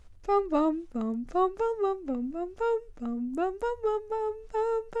Welcome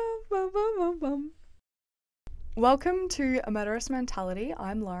to A Murderous Mentality.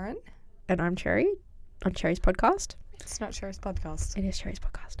 I'm Lauren. And I'm Cherrie on Cherrie's podcast. It's not Cherrie's podcast. It is Cherrie's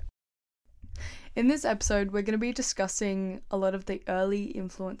podcast. In this episode, we're going to be discussing a lot of the early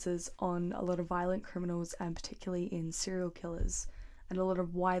influences on a lot of violent criminals and particularly in serial killers and a lot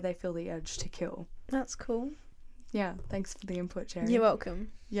of why they feel the urge to kill. That's cool. Yeah, thanks for the input, Cherrie. You're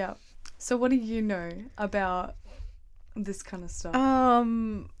welcome. Yeah. So what do you know about this kind of stuff?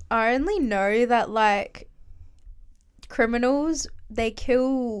 I only know that, like, criminals, they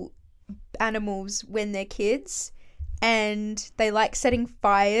kill animals when they're kids and they like setting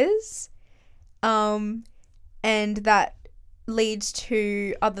fires, and that leads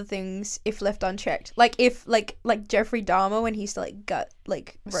to other things if left unchecked. Like if like Jeffrey Dahmer when he used to like gut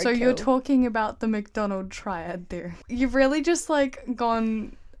like roadkill. So you're talking about the McDonald triad there. You've really just like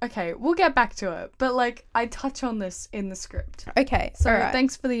gone, okay, we'll get back to it, but like I touch on this in the script. Okay, so right.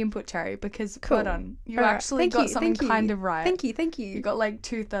 Thanks for the input, Cherrie, because Cool. well done. You All right. actually got something kind of right. Thank you. You got like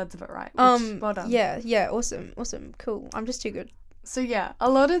 2/3 of it right. Which, well done. Yeah, awesome, cool. I'm just too good. So yeah, a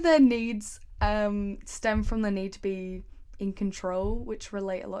lot of their needs stem from the need to be in control, which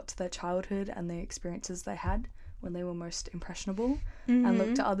relate a lot to their childhood and the experiences they had when they were most impressionable, and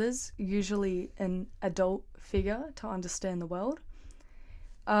look to others, usually an adult figure, to understand the world.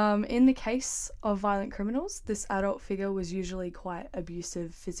 In the case of violent criminals, this adult figure was usually quite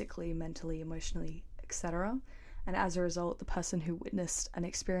abusive physically, mentally, emotionally, etc. And as a result, the person who witnessed and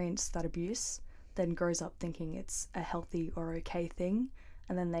experienced that abuse then grows up thinking it's a healthy or okay thing,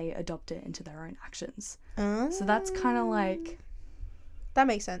 and then they adopt it into their own actions. So that's kind of like... That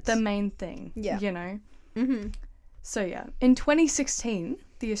makes sense. The main thing, Yeah. you know? Mm-hmm. So yeah, in 2016,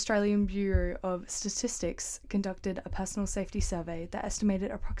 the Australian Bureau of Statistics conducted a personal safety survey that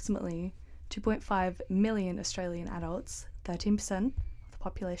estimated approximately 2.5 million Australian adults, 13% of the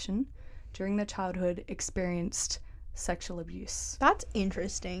population, during their childhood experienced sexual abuse. That's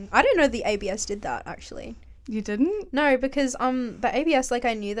interesting. I didn't know the ABS did that, actually. You didn't? No, because the ABS, like,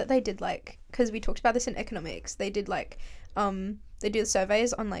 I knew that they did, like, because we talked about this in economics, they did, like, they do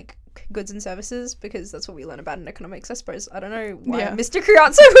surveys on, like, goods and services, because that's what we learn about in economics, I suppose. I don't know why Mr.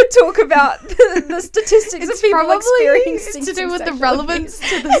 Crianzo would talk about the statistics of people experiencing to do with the sexual relevance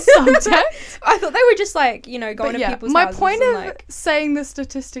abuse. to the subject. I thought they were just, like, you know, going to people's my houses point and, of like... saying the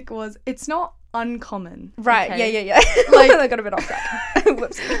statistic was, it's not uncommon. Right, okay? yeah. Like, I got a bit off track.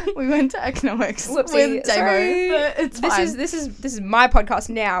 Whoopsie. We went to economics Whoopsie. with Damo, Sorry. but it's fine. This is my podcast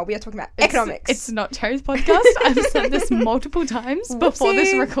now. We are talking about economics. It's not Cherrie's podcast. I've said this multiple times before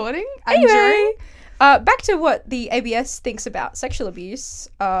this recording. And Anyway, back to what the ABS thinks about sexual abuse.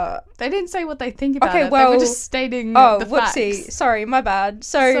 They didn't say what they think about Okay, it. well, they were just stating the whoopsie. facts. Sorry, my bad.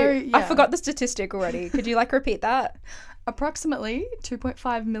 So yeah. I forgot the statistic already. Could you like repeat that? Approximately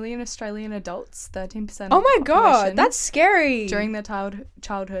 2.5 million Australian adults, 13% Oh of my the god, population, that's scary. during their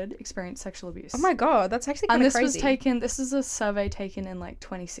childhood experienced sexual abuse. Oh my god, that's actually kind of crazy. This is a survey taken in like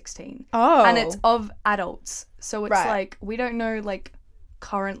 2016. Oh. And it's of adults. So it's Right. like, we don't know like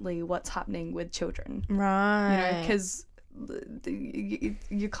currently what's happening with children. Right. You know, because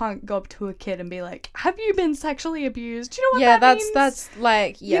you can't go up to a kid and be like, have you been sexually abused? Do you know what that means? That's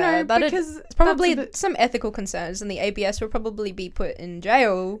like, yeah, you know, that because it's probably that's some ethical concerns, and the ABS will probably be put in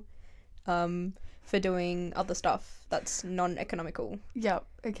jail for doing other stuff that's non-economical. Yeah,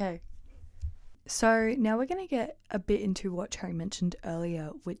 okay. So now we're going to get a bit into what Cherrie mentioned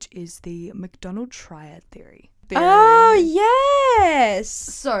earlier, which is the McDonald triad theory. Oh, yes!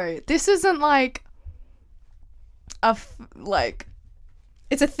 So this isn't like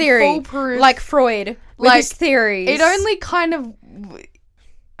it's a theory, foolproof, like Freud with like, his theories. It only kind of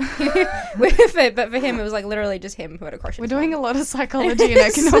but for him it was like literally just him who had a crush. We're doing a lot of psychology and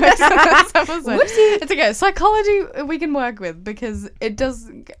economics in this episode. Whoopsie. It's okay. Psychology we can work with because it does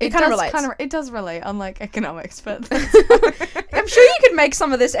relate, unlike economics. But I'm sure you could make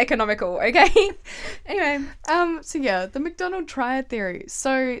some of this economical. Okay. Anyway, so yeah, the McDonald triad theory.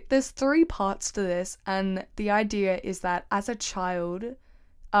 So there's 3 parts to this, and the idea is that as a child,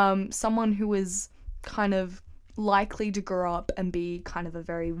 someone who is kind of likely to grow up and be kind of a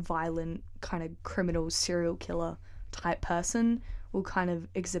very violent kind of criminal serial killer type person will kind of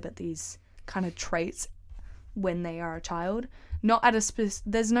exhibit these kind of traits when they are a child. Not at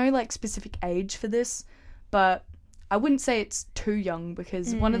there's no like specific age for this, but I wouldn't say it's too young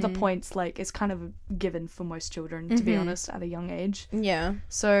because one of the points like is kind of given for most children, to be honest, at a young age. Yeah.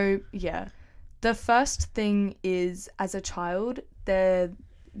 So yeah, the first thing is as a child,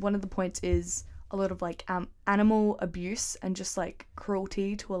 one of the points is a lot of like animal abuse and just like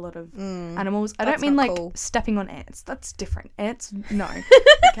cruelty to a lot of animals. I don't mean like stepping on ants. That's different. Ants, no.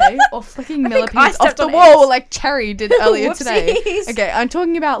 Okay, or flicking millipedes off the wall like Cherrie did earlier today. Okay, I'm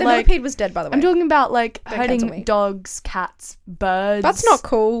talking about the like millipede was dead, by the way. I'm talking about like hurting dogs, cats, birds. That's not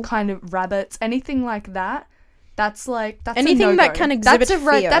cool. Kind of rabbits, anything like that. That's anything a no-go. that can exhibit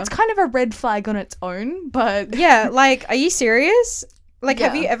fear. That's kind of a red flag on its own. But yeah, like, are you serious? Like,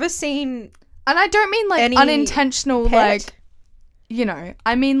 have you ever seen? And I don't mean like unintentional, pet? like, you know.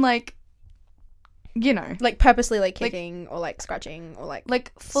 I mean like, you know, like purposely like kicking or like scratching or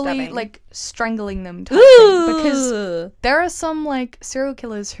like fully stabbing. like strangling them type thing. Because there are some like serial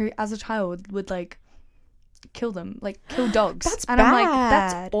killers who, as a child, would like kill them, like kill dogs. That's and bad. I'm like,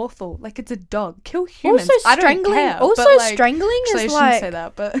 that's awful. Like, it's a dog. Kill humans. Also I don't strangling. care. Also but, like, strangling actually, is I shouldn't like. say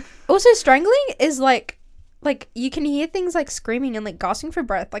that, but Also strangling is like you can hear things like screaming and like gasping for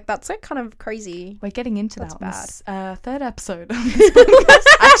breath. Like that's like kind of crazy. we're getting into That's that. Bad. Third episode of this podcast,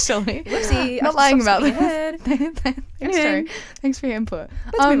 actually. Whoopsie, Not lying about that. this. Thanks, Cherrie. Thanks for your input.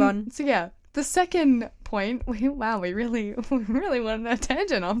 Let's move on. So yeah, the second point. We really went on a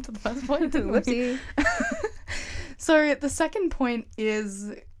tangent after the first point. Didn't we? Whoopsie. So the second point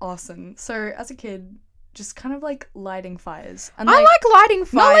is arson. So as a kid, just kind of like lighting fires. And I like lighting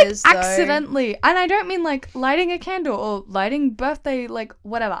fires, not like though. accidentally. And I don't mean like lighting a candle or lighting birthday, like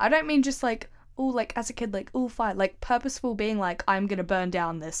whatever. I don't mean just like, oh, like as a kid, like, oh, fire. Like purposeful being like, I'm going to burn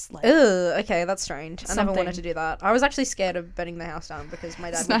down this. Like, Ugh, okay, that's strange. I never something. wanted to do that. I was actually scared of burning the house down because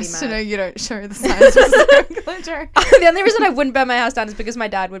my dad it's would nice be mad. to know you don't show the signs of serial killer. The only reason I wouldn't burn my house down is because my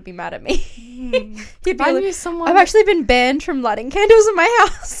dad would be mad at me. He'd be I like, knew someone. I've actually been banned from lighting candles in my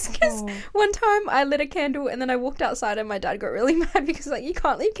house because Oh. one time I lit a candle and then I walked outside and my dad got really mad because like you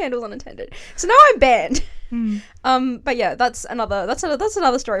can't leave candles unattended. So now I'm banned. But yeah, that's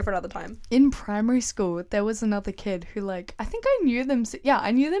another story for another time. In primary school, there was another kid who, like, I think I knew them.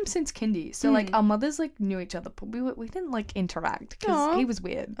 I knew them since kindy. So, like, our mothers, like, knew each other, but we didn't, like, interact because he was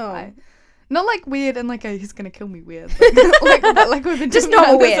weird. Oh. Not, like, weird and, like, he's gonna kill me weird. Like we've been Just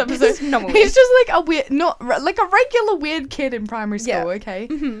talking normal about weird. this episode. Just normal He's just, like, a weird, like a regular weird kid in primary school, Yeah. okay?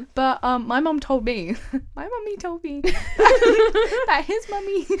 Mm-hmm. But, my mum told me, my mummy told me that his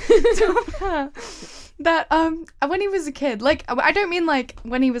mummy told her that when he was a kid, like, I don't mean like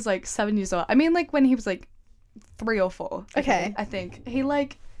when he was like 7 years old. I mean like when he was like 3 or 4. Okay. I think he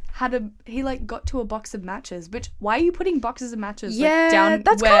got to a box of matches. Which, why are you putting boxes of matches like down?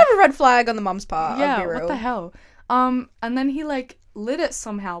 That's kind of a red flag on the mum's part. Yeah. I'll be real. What the hell? And then he like lit it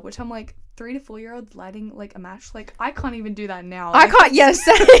somehow, which I'm like, 3 to 4 year olds lighting like a match. Like, I can't even do that now. I Like, can't. Yes,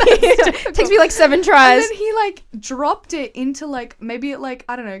 takes me like 7 tries. and then he like dropped it into like, maybe it like,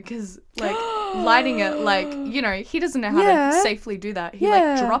 I don't know, because like lighting it, like, you know, he doesn't know how Yeah. to safely do that. He Yeah.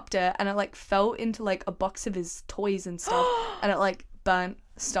 like dropped it and it like fell into like a box of his toys and stuff and it like burnt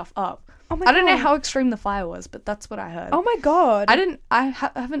stuff up. Oh my I don't know God. how extreme the fire was, but that's what I heard. Oh my God. I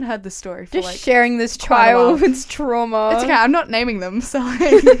haven't heard this story for Just like sharing this quite a while. child's trauma. It's okay, I'm not naming them, so like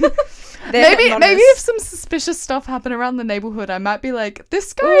They're maybe anonymous. if some suspicious stuff happened around the neighborhood, I might be like,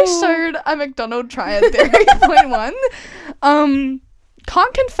 this guy showed a McDonald triad theory point 1.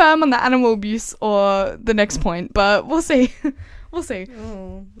 Can't confirm on the animal abuse or the next point, but we'll see. We'll see.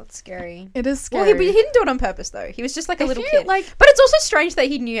 Oh, that's scary. It is Well, scary. he didn't do it on purpose though. He was just like a If little you, kid. like- But it's also strange that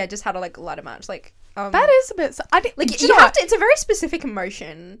he knew just how to like light a match. Like that is a bit. like do you know have what? to. It's a very specific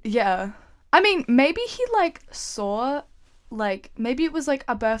emotion. Yeah. I mean, maybe he like saw, like maybe it was like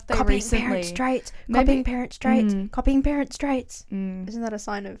a birthday Copying recently. parents' traits. Maybe- Copying parents' traits. Mm. Copying parents' traits. Mm. Isn't that a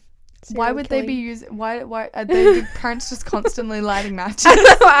sign of? Why would they be killing? using? Why are the parents just constantly lighting matches?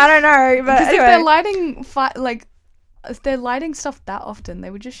 I don't know, but Because anyway. if they're lighting if they're lighting stuff that often, they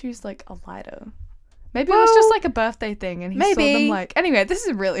would just use like a lighter. Maybe it was just like a birthday thing, and he saw maybe. them like. Anyway, this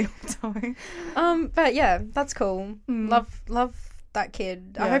is really sorry. But yeah, that's cool. Love that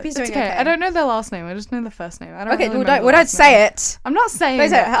kid. I hope he's doing it's okay. I don't know their last name. I just know the first name. I don't. Okay, really well, remember we the don't last say name. it. I'm not saying Don't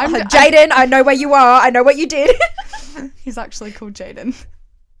say it. it. Jaden, I know where you are. I know what you did. He's actually called Jaden.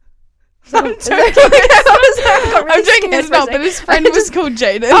 I'm I'm joking. joking. I'm joking. It's not, but his friend was called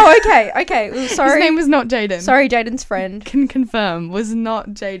Jaden. Oh, okay. Ooh, sorry. His name was not Jaden. Sorry, Jaden's friend. Can confirm was not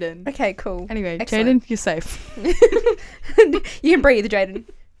Jaden. Okay, cool. Anyway, Excellent. Jaden, you're safe. You can breathe, Jaden.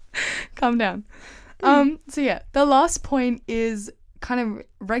 Calm down. So yeah, the last point is kind of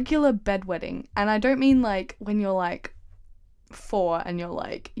regular bedwetting, and I don't mean like when you're like 4 and you're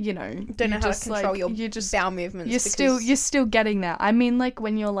like, you know, Don't know you how just, to control like, your you just bowel movements. you're still getting there. I mean like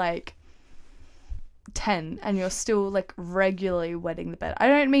when you're like 10 and you're still like regularly wetting the bed. I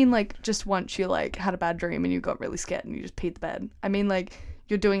don't mean like just once you like had a bad dream and you got really scared and you just peed the bed. I mean like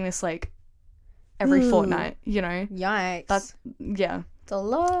you're doing this like every fortnight, you know. Yikes. That's, yeah. It's a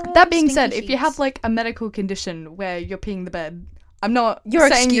lot. That being said, stinky if you have sheets. like a medical condition where you're peeing the bed, I'm not You're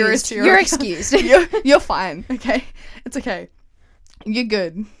saying excused. you're You're excused. you're fine, okay? It's okay. You're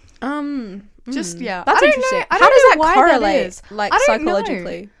good. Just, yeah. That's I don't interesting. know- I How don't does know that why correlate, is. like, I don't know.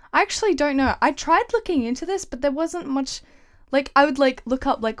 psychologically? I actually don't know. I tried looking into this, but there wasn't much. Like, I would like look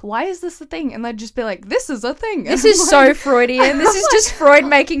up like, why is this a thing? And they'd just be like, this is a thing. This And is I'm so like, Freudian. This is just Freud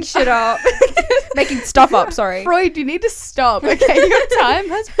making shit up. Making stuff up, sorry. Freud, you need to stop. Okay, your time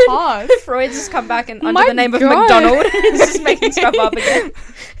has passed. Freud's just come back and under My the name of God. McDonald is just making stuff up again.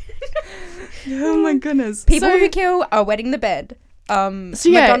 Oh my goodness. People So- who kill are wetting the bed. yeah.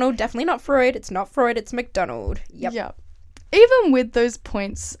 McDonald, definitely not Freud. It's not Freud, it's McDonald. Yep. Yeah. Even with those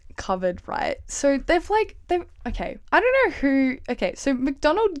points covered, right? So they've okay. I don't know who. Okay, so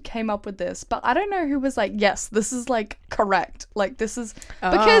McDonald came up with this, but I don't know who was like, yes, this is like correct. Like this is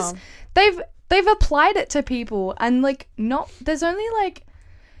because they've applied it to people and like not. There's only like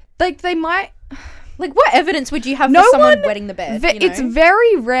they might. Like, what evidence would you have No for someone one- wetting the bed? It's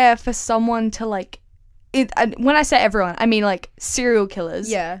very rare for someone to like. And when I say everyone, I mean like serial killers.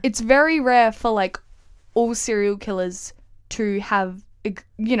 Yeah. It's very rare for like all serial killers to have,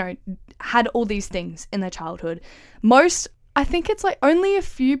 you know, had all these things in their childhood. Most, I think it's like only a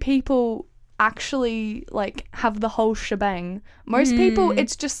few people actually like have the whole shebang. Most people,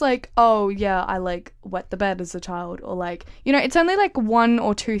 it's just like, oh yeah, I like wet the bed as a child, or like, you know, it's only like one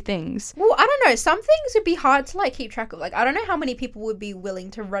or two things. Well, I don't know. Some things would be hard to like keep track of. Like, I don't know how many people would be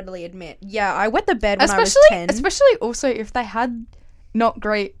willing to readily admit, yeah, I wet the bed when I was 10. Especially also if they had not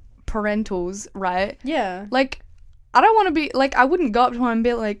great parentals, right? Yeah. Like, I don't want to be like, I wouldn't go up to one and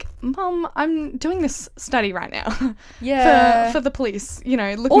be like, Mom, I'm doing this study right now. Yeah. for the police, you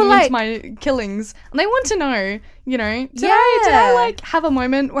know, looking like- into my killings, and they want to know, you know, did Yeah. I like have a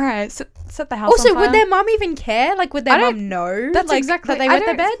moment where I set the house Also, on fire? would their mum even care? Like, would their I don't- mum know? that's like, exactly- that they I wet the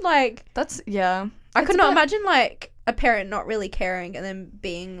don't- bed? Like, That's, yeah. I It's could a not bit- imagine, like, a parent not really caring and then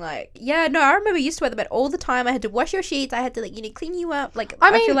being like, yeah, no, I remember you used to wet the bed all the time. I had to wash your sheets. I had to, like, you know, clean you up. Like, I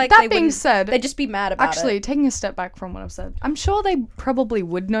mean, feel like that they being wouldn't- said, they'd just be mad about actually, it. taking a step back from what I've said, I'm sure they probably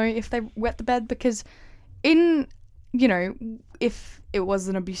would know if they wet the bed, because in, you know, if it was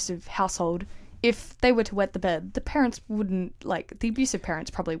an abusive household, if they were to wet the bed, the parents wouldn't, like, the abusive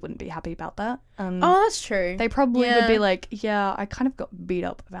parents probably wouldn't be happy about that. Oh, that's true. They probably Yeah. would be like, yeah, I kind of got beat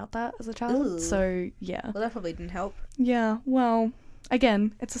up about that as a child. Ooh. So, yeah. Well, that probably didn't help. Yeah, well,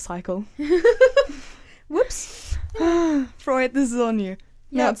 again, it's a cycle. Whoops. Freud, this is on you.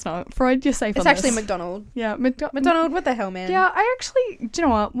 No, Yep. it's not. Freud, you're safe It's on actually this. McDonald. Yeah, McDonald, what the hell, man? Yeah, I actually, do you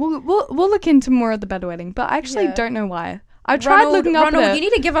know what? We'll look into more of the bedwetting, but I actually Yeah. don't know why. I tried looking up Ronald, at it. you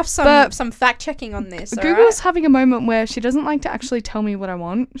need to give us but some fact checking on this. Google's having a moment where she doesn't like to actually tell me what I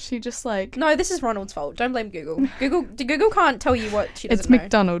want. She just like, No, this is Ronald's fault. Don't blame Google. Google can't tell you what she doesn't it's know.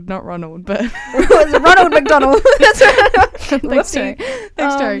 McDonald, not Ronald, but It's Ronald McDonald. That's right. thanks, Whoopsie. Terry.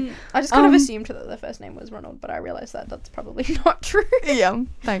 Thanks, Terry. I just kind of assumed that the first name was Ronald, but I realised that that's probably not true. Yeah,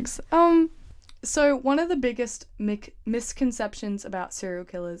 thanks. So one of the biggest misconceptions about serial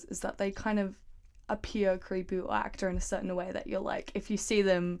killers is that they kind of appear creepy or act in a certain way that you're like, if you see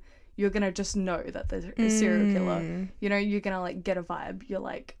them, you're gonna just know that they're a serial killer. You know, you're gonna like get a vibe. You're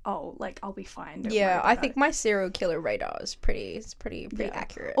like, oh, like I'll be fine. Don't worry Yeah, I about think it. my serial killer radar is pretty Yeah.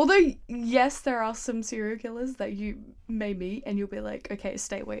 accurate. Although yes, there are some serial killers that you may meet and you'll be like, okay,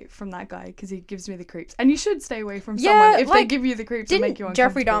 stay away from that guy because he gives me the creeps. And you should stay away from someone if they like, give you the creeps and make you Didn't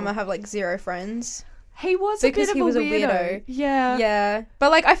uncomfortable. Jeffrey Dahmer have like 0 friends? He was Because a bit he of was a a weirdo. weirdo. Yeah. Yeah,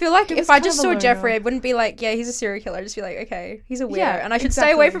 but like I feel like He if was I kind just of a saw weirdo. Jeffrey, I wouldn't be like, yeah, he's a serial killer. I'd just be like, okay, he's a weirdo, Yeah, and I should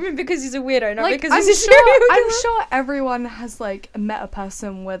stay away exactly. from him because he's a weirdo, not Like, because I'm he's a serial killer. I'm sure everyone has like met a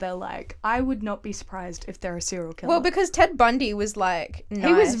person where they're like, I would not be surprised if they're a serial killer. Well, because Ted Bundy was like nice.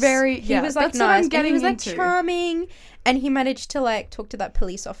 He was very- he yeah, was like that's what I'm nice, and getting he was like into. charming, and he managed to like talk to that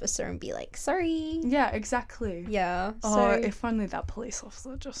police officer and be like, sorry. yeah, exactly. Yeah. Oh, So if only that police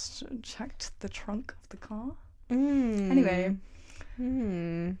officer just checked the trunk of the car. Mm. Anyway,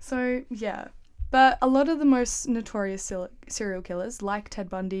 Mm. so yeah, but a lot of the most notorious serial killers, like Ted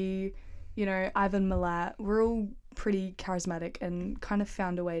Bundy, you know, Ivan Milat, were all pretty charismatic and kind of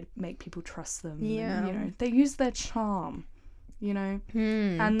found a way to make people trust them. Yeah. And, you know, they used their charm, you know,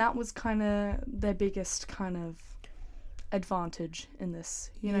 Mm. and that was kind of their biggest kind of advantage in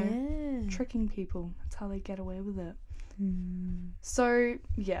this, you know, Yeah. tricking people. That's how they get away with it. Mm. So,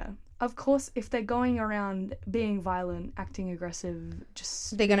 yeah. Of course, if they're going around being violent, acting aggressive,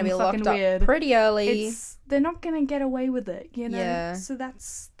 just They're gonna be being fucking locked up weird, pretty early. they're not gonna get away with it, you know. Yeah. So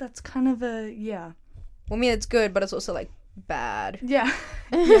that's kind of a yeah. Well, I mean, it's good, but it's also like bad. Yeah.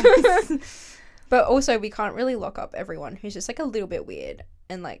 Yes. But also, we can't really lock up everyone who's just, like, a little bit weird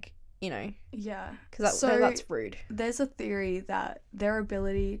and, like, you know. Yeah. Because that's rude. There's a theory that their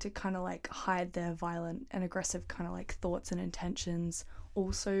ability to kind of, like, hide their violent and aggressive kind of, like, thoughts and intentions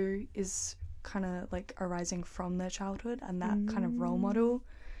also is kind of, like, arising from their childhood and that kind of role model.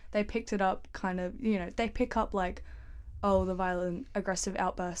 They picked it up kind of, you know, they pick up, like, oh, the violent, aggressive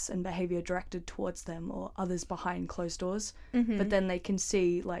outbursts and behaviour directed towards them or others behind closed doors. But then they can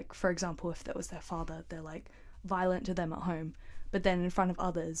see, like, for example, if that was their father, they're, like, violent to them at home. But then in front of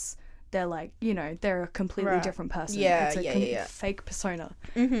others, they're, like, you know, they're a completely different person. Yeah, it's a fake persona.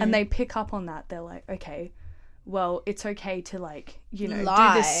 And they pick up on that. They're like, okay, well, it's okay to, like, you know,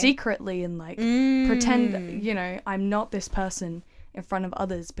 do this secretly and, like, pretend, you know, I'm not this person in front of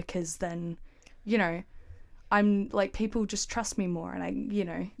others because then, you know, I'm, like, people just trust me more and I, you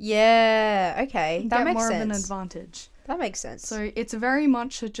know. Yeah, okay. That makes sense. Get more of an advantage. That makes sense. So it's very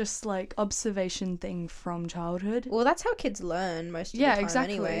much a just, like, observation thing from childhood. Well, that's how kids learn most of the time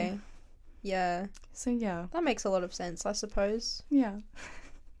anyway. Yeah. So, yeah. That makes a lot of sense, I suppose. Yeah.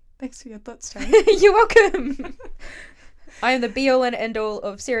 Thanks for your thoughts, Terry. You're welcome. I am the be-all and end-all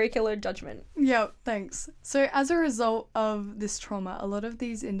of serial killer judgment. Yeah, thanks. So as a result of this trauma, a lot of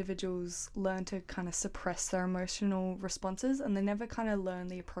these individuals learn to kind of suppress their emotional responses and they never kind of learn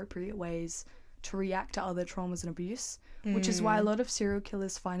the appropriate ways to react to other traumas and abuse, which is why a lot of serial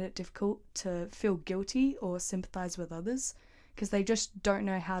killers find it difficult to feel guilty or sympathise with others because they just don't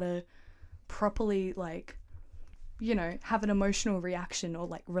know how to properly, like, you know, have an emotional reaction or,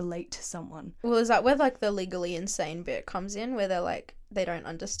 like, relate to someone. Well, is that where, like, the legally insane bit comes in, where they're, like, they don't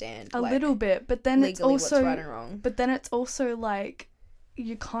understand? A little bit, but then it's also... what's right and wrong. But then it's also, like,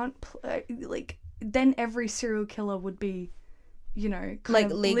 you can't... like, then every serial killer would be, you know,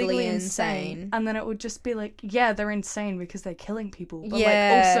 kind of legally insane. And then it would just be, like, yeah, they're insane because they're killing people. But,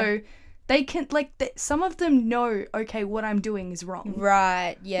 like, also... They can, like, some of them know, okay, what I'm doing is wrong.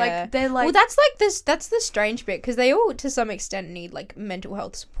 Right, yeah. Like, they're like... Well, that's the strange bit, because they all, to some extent, need, like, mental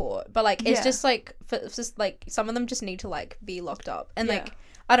health support. But, like, it's just, like, like, some of them just need to, like, be locked up. And, like,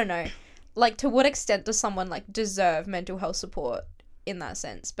 I don't know. Like, to what extent does someone, like, deserve mental health support in that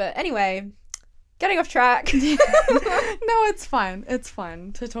sense? But anyway, getting off track. No, it's fine. It's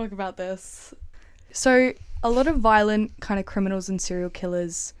fine to talk about this. So, a lot of violent kind of criminals and serial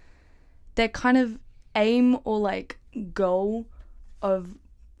killers... their kind of aim or, like, goal of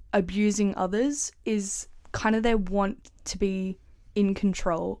abusing others is kind of their want to be in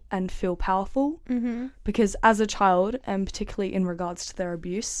control and feel powerful. Because as a child, and particularly in regards to their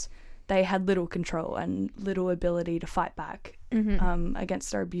abuse, they had little control and little ability to fight back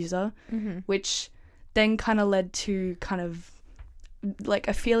against their abuser, which then kind of led to kind of, like,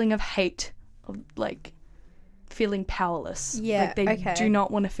 a feeling of hate, of, like... feeling powerless. Yeah, like they do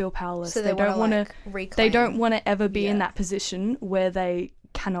not want to feel powerless. So they don't want to reclaim. They don't want to ever be in that position where they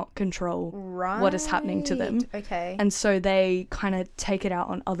cannot control what is happening to them. Okay. And so they kind of take it out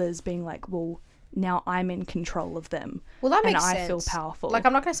on others, being like, well, now I'm in control of them. Well, that makes sense. And I feel powerful. Like,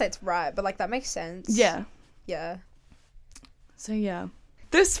 I'm not going to say it's right, but, like, that makes sense. Yeah. Yeah. So, yeah.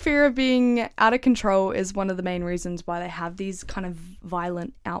 This fear of being out of control is one of the main reasons why they have these kind of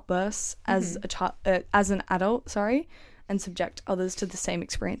violent outbursts as as an adult, and subject others to the same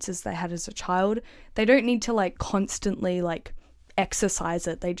experiences they had as a child. They don't need to, like, constantly, like, exercise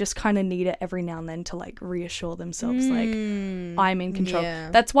it. They just kind of need it every now and then to, like, reassure themselves, like, I'm in control.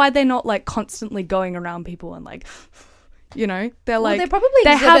 Yeah. That's why they're not, like, constantly going around people and, like... You know, they're like, they probably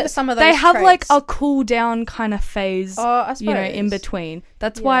exhibit some of those they have traits. Like a cool down kind of phase, I suppose. You know, in between.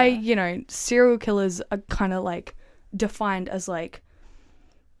 That's why, you know, serial killers are kind of, like, defined as, like,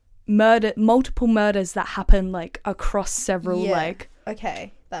 multiple murders that happen, like, across several, like...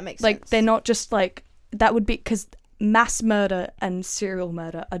 Okay, that makes like, sense. they're not just, like, that would be, because mass murder and serial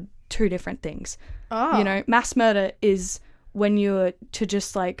murder are two different things. Oh. You know, mass murder is when you're to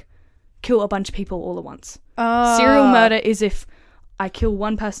just, like, kill a bunch of people all at once. Serial murder is if I kill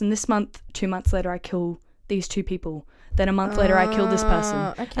one person this month, 2 months later I kill these two people, then a month later I kill this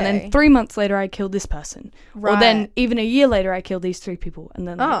person, and then 3 months later I kill this person, or then even a year later I kill these 3 people, and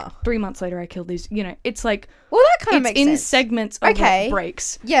then like 3 months later I kill these, you know, it's like, well, that kind of makes sense. It's in segments of like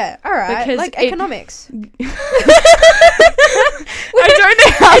breaks. Yeah, alright, because like economics. I don't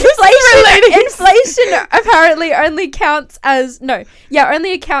know how inflation apparently only counts as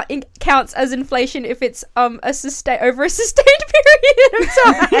counts as inflation if it's over a sustained period of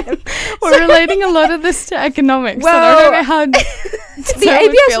time. We're relating a lot of this to economics. Well, and I don't know how the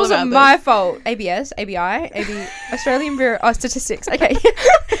ABS wasn't my fault. ABS, ABI, Australian Bureau of Statistics. Okay.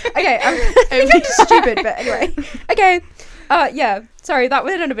 Okay, I'm just stupid, but anyway. Okay. Yeah. Sorry, that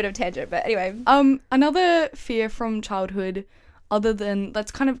went on a bit of a tangent, but anyway. Another fear from childhood, other than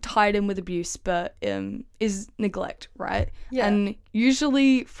that's kind of tied in with abuse, but is neglect, right? Yeah. And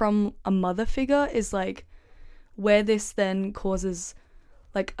usually from a mother figure is like where this then causes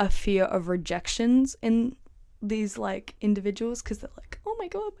like a fear of rejections in these like individuals, because they're like, oh my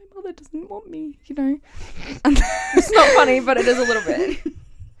god, my mother doesn't want me, you know. It's not funny, but it is a little bit.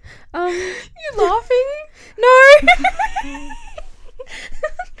 You laughing? No.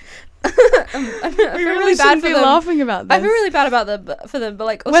 I feel We really bad for be them. laughing about this. I feel really bad about them, but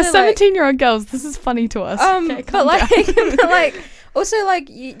like also we're 17-year-old girls. This is funny to us. Okay, but like, but like, also like,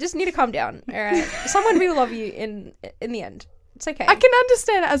 you just need to calm down. All right, someone will love you in the end. It's okay. I can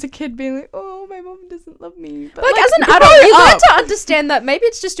understand as a kid being like, oh, my mom doesn't love me. But like as an adult, you learn to understand that maybe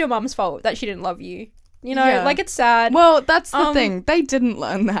it's just your mom's fault that she didn't love you. You know, like it's sad. Well, that's the thing. They didn't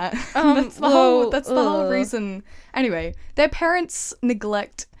learn that. That's the whole reason. Anyway, their parents'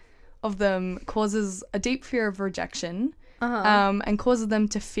 neglect of them causes a deep fear of rejection, and causes them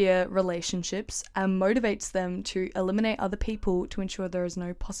to fear relationships, and motivates them to eliminate other people to ensure there is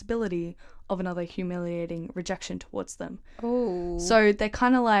no possibility of another humiliating rejection towards them. Oh. So they're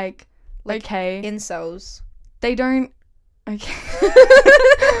kind of like, okay. Incels. They don't... Okay.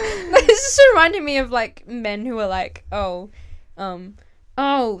 This just reminded me of like men who are like, oh,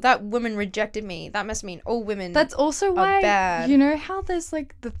 that woman rejected me. That must mean all women. That's also why, bad. You know how there's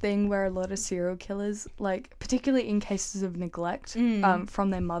like the thing where a lot of serial killers, like particularly in cases of neglect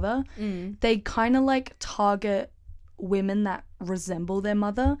from their mother, they kind of like target women that resemble their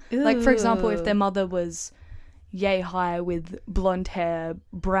mother. Ew. Like, for example, if their mother was yay high with blonde hair,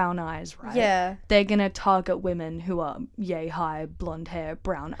 brown eyes, right? Yeah. They're going to target women who are yay high, blonde hair,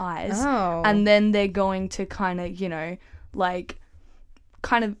 brown eyes. Oh. And then they're going to kind of, you know, like,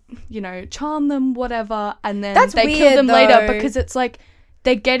 charm them, whatever. And then That's they weird, kill them though. later because it's like,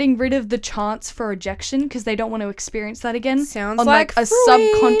 they're getting rid of the chance for rejection because they don't want to experience that again. Sounds on like a Freud.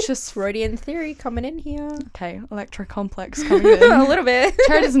 subconscious Freudian theory coming in here. Okay, electrocomplex coming in. A little bit.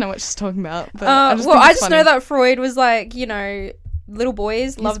 Cherrie doesn't know what she's talking about. But I just know that Freud was like, you know, little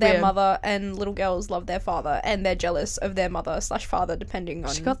boys love their weird. mother and little girls love their father, and they're jealous of their mother/father depending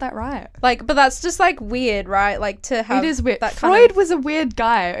on. She got that right. Like, but that's just like weird, right? Like to have. It is weird. That Freud was a weird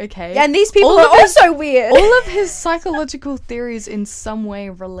guy. Okay. Yeah, and these people are also weird. All of his psychological theories in some way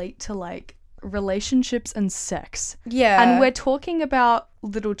relate to like relationships and sex. Yeah. And we're talking about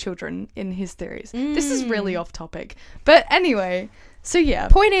little children in his theories. This is really off topic. But anyway, so yeah.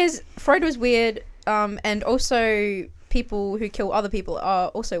 Point is, Freud was weird, and also people who kill other people are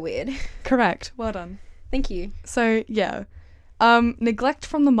also weird. Correct. Well done. Thank you. So yeah. Neglect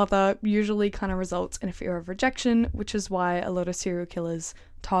from the mother usually kind of results in a fear of rejection, which is why a lot of serial killers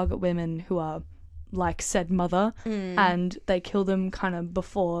target women who are like said mother, and they kill them kind of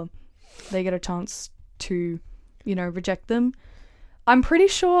before they get a chance to, you know, reject them. I'm pretty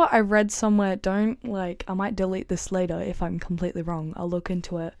sure I read somewhere, I might delete this later if I'm completely wrong. I'll look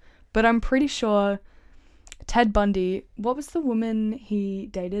into it. But I'm pretty sure Ted Bundy, what was the woman he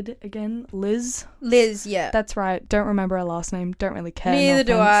dated again? Liz, yeah. That's right. Don't remember her last name. Don't really care. Neither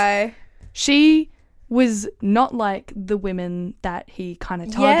do I. She was not like the women that he kind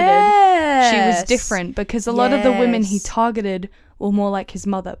of targeted. Yes. She was different because a lot of the women he targeted were more like his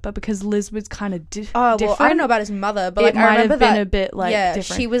mother, but because Liz was kind of different. I don't know about his mother, but like it might I remember have been that, a bit like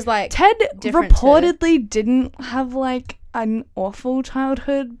different. She was like Ted different reportedly didn't have like an awful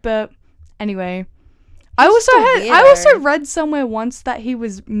childhood, but anyway. I also read somewhere once that he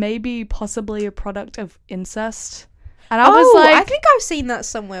was maybe possibly a product of incest. And I was like, I think I've seen that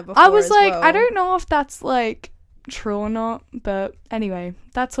somewhere before. I was like, well. I don't know if that's like true or not, but anyway,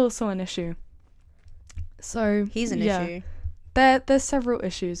 that's also an issue. So he's an issue. There's several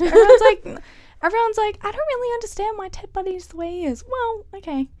issues. But everyone's like, I don't really understand why Ted Bundy's the way he is. Well,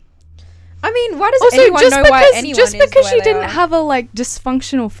 okay. I mean, why does also, anyone know why anyone just is the because way you they didn't are? have a like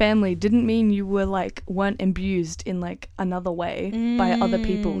dysfunctional family didn't mean you were like weren't abused in like another way by other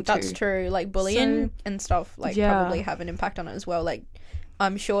people too. That's true. Like bullying and stuff like probably have an impact on it as well. Like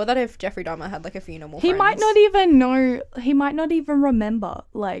I'm sure that if Jeffrey Dahmer had like a few normal friends, might not even know, he might not even remember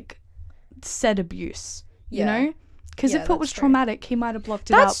like said abuse, you know? Because if it was traumatic, he might have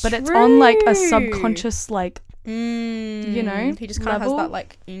blocked it out. But it's on like a subconscious like, you know, he just kind of has that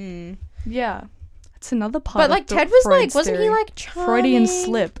like. Yeah, it's another part. But like Ted was Freud's like, wasn't theory. he like charming?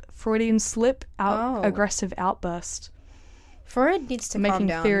 Freudian slip, aggressive outburst. Freud needs to calm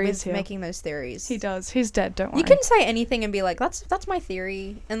down with making those theories. He does. He's dead. Don't worry. You can say anything and be like, that's my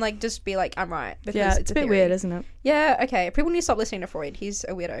theory, and like just be like, I'm right, because it's a bit weird, isn't it? Yeah. Okay. People need to stop listening to Freud. He's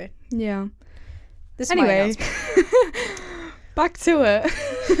a weirdo. Yeah. This anyway. back to it.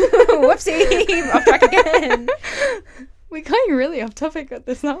 Whoopsie, off track again. We're going really off topic with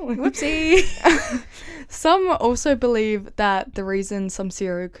this, aren't we? Whoopsie. Some also believe that the reason some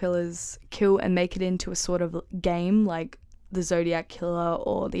serial killers kill and make it into a sort of game, like the Zodiac Killer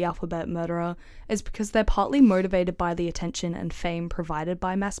or the Alphabet Murderer, is because they're partly motivated by the attention and fame provided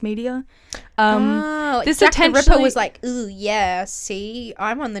by mass media. Like this Jack the Ripper was like, ooh, yeah, see,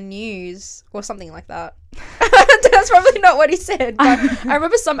 I'm on the news, or something like that. That's probably not what he said, but I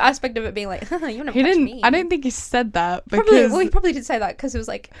remember some aspect of it being like, you want to catch me. I don't think he said that. Because he probably did say that because it was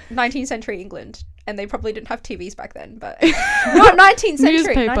like 19th century England, and they probably didn't have TVs back then, but not 19th century.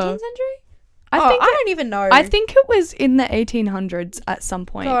 Newspaper. 19th century? I don't even know. I think it was in the 1800s at some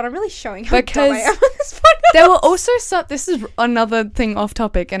point. God, I'm really showing how dumb I am on this podcast. There were also some... This is another thing off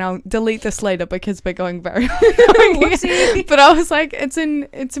topic, and I'll delete this later because we're going very... Whoopsie. But I was like, it's in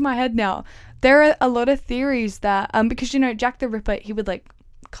my head now. There are a lot of theories that... because, you know, Jack the Ripper, he would, like,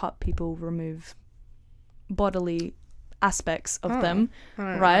 cut people, remove bodily aspects of them,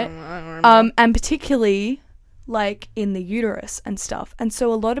 right? And particularly... like in the uterus and stuff. And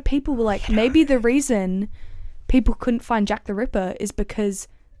so a lot of people were like, maybe the reason people couldn't find Jack the Ripper is because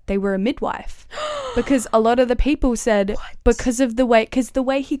they were a midwife. Because a lot of the people said because the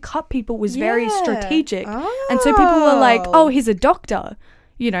way he cut people was very strategic. And so people were like, oh, he's a doctor,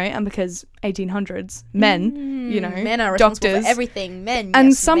 you know, and because 1800s men, you know, men are responsible doctors for everything. Men, and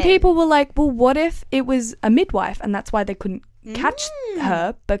yes, some men. people were like, well, what if it was a midwife and that's why they couldn't catch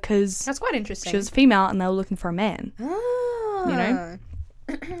her, because that's quite interesting. She was female and they were looking for a man. You know,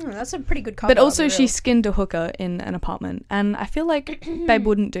 that's a pretty good cover. but also she skinned a hooker in an apartment, and I feel like Babe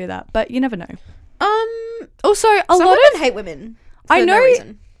wouldn't do that, but you never know. Also, a lot of hate women. I know no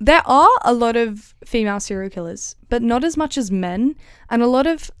reason. There are a lot of female serial killers, but not as much as men, and a lot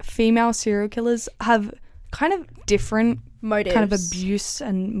of female serial killers have kind of different motives, kind of abuse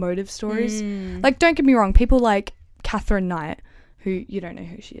and motive stories. Like, don't get me wrong, people like Catherine Knight, who you don't know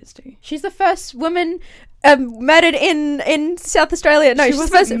who she is, do you? She's the first woman murdered in South Australia. No, she she's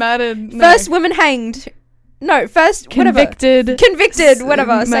wasn't the first murdered. First woman hanged. No, first convicted. Whatever. Convicted,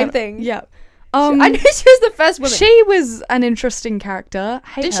 whatever, same thing. Yeah. I knew she was the first woman. She was an interesting character.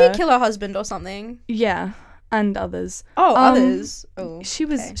 Did she kill her husband or something? Yeah, and others. Oh, others. Oh, she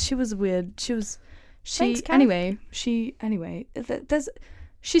was weird. She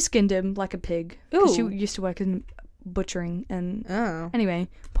skinned him like a pig because she used to work in butchering, and anyway,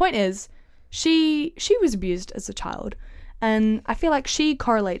 point is she was abused as a child, and I feel like she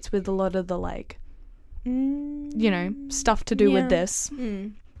correlates with a lot of the like you know, stuff to do with this,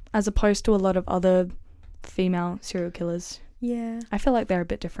 as opposed to a lot of other female serial killers. I feel like they're a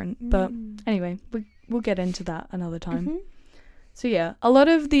bit different, but anyway, we'll get into that another time. So yeah, a lot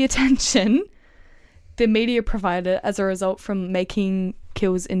of the attention the media provided as a result from making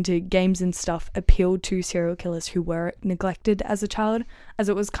kills into games and stuff appealed to serial killers who were neglected as a child, as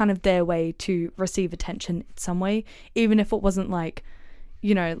it was kind of their way to receive attention in some way, even if it wasn't like,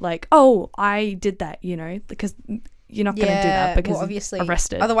 you know, like, oh, I did that, you know, because you're not going to do that because obviously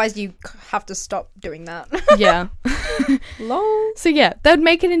arrested. Otherwise you have to stop doing that. Yeah. Lol. So yeah, they'd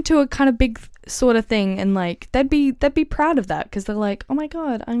make it into a kind of big sort of thing, and like they'd be proud of that because they're like, oh my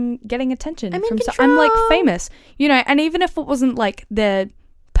god, I'm getting attention from I'm like famous, you know. And even if it wasn't like their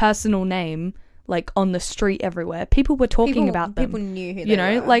personal name like on the street everywhere, people were talking about them. People knew who they you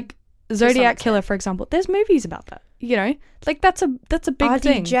know were. Like Zodiac Killer, for example, there's movies about that, you know, like that's a big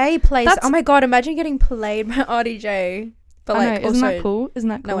thing. RDJ plays. Oh my god, imagine getting played by RDJ. But like, isn't that cool?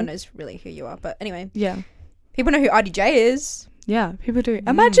 No one knows really who you are, but anyway, yeah, people know who RDJ is. Yeah, people do.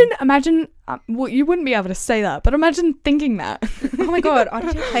 Imagine, well, you wouldn't be able to say that, but imagine thinking that. Oh my god,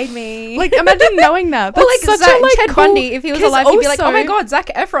 RDJ played me. Like, imagine knowing that. That's like such a, like, Ted cool, Bundy, if he was alive, he'd be like, oh my god, Zac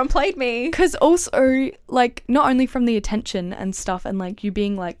Efron played me. Because also, like, not only from the attention and stuff, and like you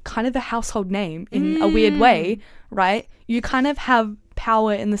being like kind of a household name in a weird way, right? You kind of have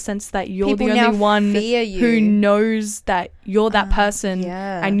power in the sense that you're people the only one who knows that you're that person,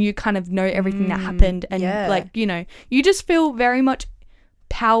 and you kind of know everything that happened, and like, you know, you just feel very much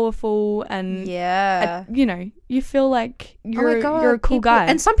powerful, and you know, you feel like you're a cool guy.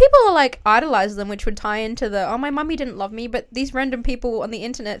 And some people are like idolize them, which would tie into the, oh, my mummy didn't love me, but these random people on the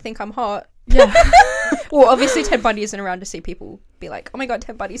internet think I'm hot. Yeah. Well, obviously Ted Bundy isn't around to see people be like, oh my god,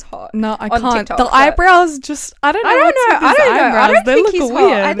 Ted Bundy's hot. No, I on can't. TikTok, the eyebrows just, I don't know. I don't think he's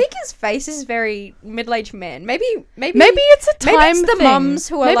weird. hot. I think his face is very middle-aged man. Maybe it's a time maybe it's the thing. mums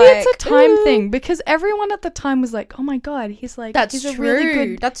who are maybe like, it's a time thing, because everyone at the time was like, oh my god, he's like, that's he's true. a really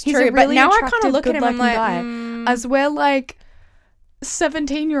good, that's he's true. a really but now I kind of look at him, I'm like, guy. As we're like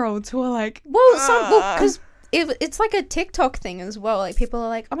 17-year-olds who are like, well, because it's like a TikTok thing as well. Like, people are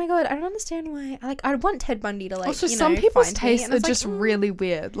like, oh my god, I don't understand why. Like, I want Ted Bundy to, like, Also, you know, some people's find me. tastes And are it's just like, really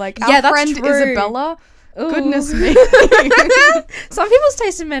weird. Like, Yeah, our that's friend true. Isabella, ooh. goodness me. Some people's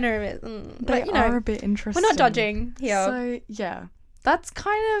tastes in men are a bit, They but, you know, are a bit interesting. we're not judging here. So, yeah. That's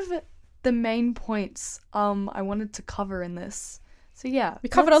kind of the main points I wanted to cover in this. So, yeah. We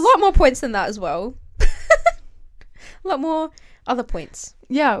covered a lot more points than that as well. A lot more other points.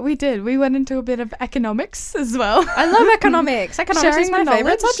 Yeah, we did. We went into a bit of economics as well. I love economics. Economics Sharing is my the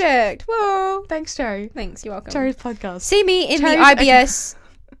favorite knowledge. subject. Whoa. Thanks, Cherrie. Thanks, you're welcome. Cherrie's podcast. See me in Cherrie's the IBS.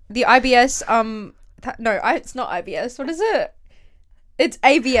 The IBS, it's not IBS. What is it? It's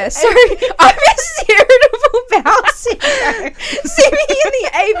ABS. Sorry. IBS, irritable bowel syndrome. See me in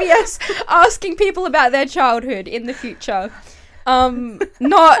the ABS asking people about their childhood in the future.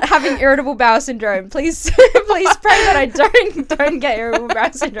 Not having irritable bowel syndrome. Please pray that I don't get irritable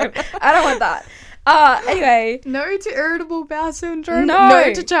bowel syndrome. I don't want that. Anyway. No to irritable bowel syndrome. No.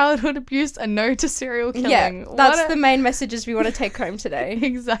 No to childhood abuse, and no to serial killing. Yeah, that's the main messages we want to take home today.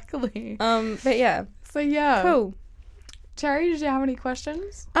 Exactly. But yeah. So yeah. Cool. Cherrie, did you have any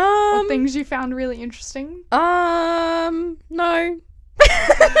questions? Or things you found really interesting? No.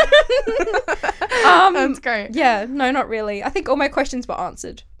 That's great. Yeah, no, not really. I think all my questions were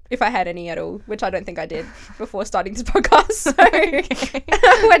answered, if I had any at all, which I don't think I did before starting this podcast.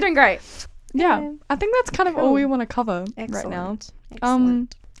 So we're doing great. Yeah, I think that's kind of all we want to cover right now.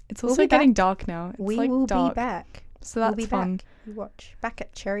 Excellent. It's also getting dark now. It's we like will dark, be back. so that's we'll be fun. back. You watch back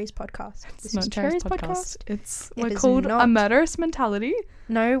at Cherrie's podcast. It's not Cherrie's podcast. It's It we're is called not. A Murderous Mentality.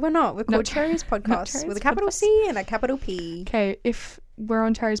 No, we're not. We're No, called Cherrie's podcast Cherrie's with a capital podcast. C and a capital P. Okay, if we're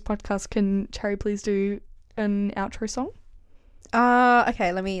on Cherrie's podcast, can Cherrie please do an outro song?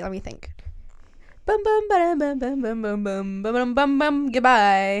 Okay, let me think. Bum bum bum bum bum bum bum bum bum bum bum.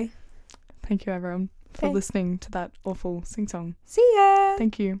 Goodbye. Thank you, everyone, for Okay. listening to that awful sing song. See ya.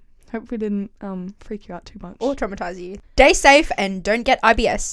 Thank you. Hope we didn't freak you out too much. Or traumatize you. Stay safe and don't get IBS.